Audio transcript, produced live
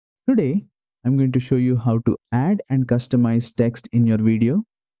Today, I'm going to show you how to add and customize text in your video.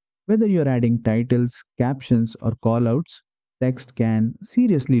 Whether you're adding titles, captions, or callouts, text can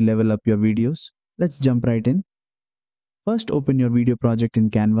seriously level up your videos. Let's jump right in. First, open your video project in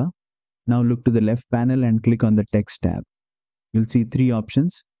Canva. Now look to the left panel and click on the Text tab. You'll see three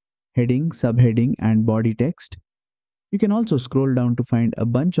options: heading, subheading, and body text. You can also scroll down to find a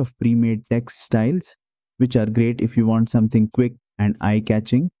bunch of pre-made text styles, which are great if you want something quick and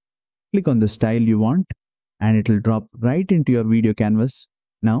eye-catching. Click on the style you want and it'll drop right into your video canvas.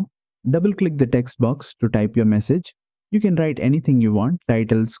 Now, double-click the text box to type your message. You can write anything you want: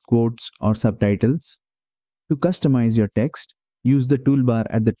 titles, quotes, or subtitles. To customize your text, use the toolbar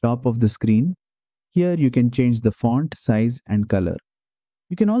at the top of the screen. Here you can change the font, size, and color.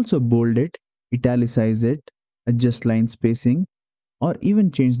 You can also bold it, italicize it, adjust line spacing, or even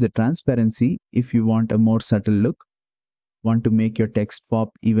change the transparency if you want a more subtle look. Want to make your text pop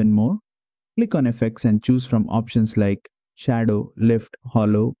even more? Click on Effects and choose from options like Shadow, Lift,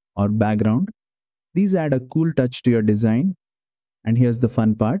 Hollow, or Background. These add a cool touch to your design. And here's the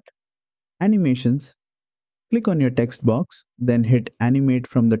fun part: animations. Click on your text box, then hit Animate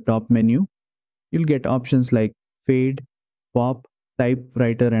from the top menu. You'll get options like Fade, Pop,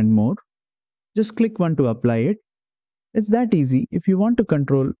 Typewriter, and more. Just click one to apply it. It's that easy. If you want to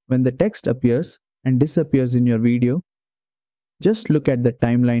control when the text appears and disappears in your video, just look at the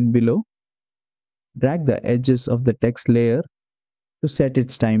timeline below. Drag the edges of the text layer to set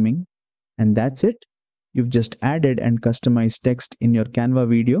its timing. And that's it. You've just added and customized text in your Canva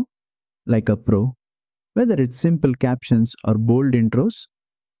video like a pro. Whether it's simple captions or bold intros,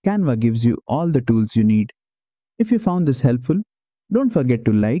 Canva gives you all the tools you need. If you found this helpful, don't forget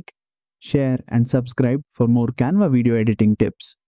to like, share, and subscribe for more Canva video editing tips.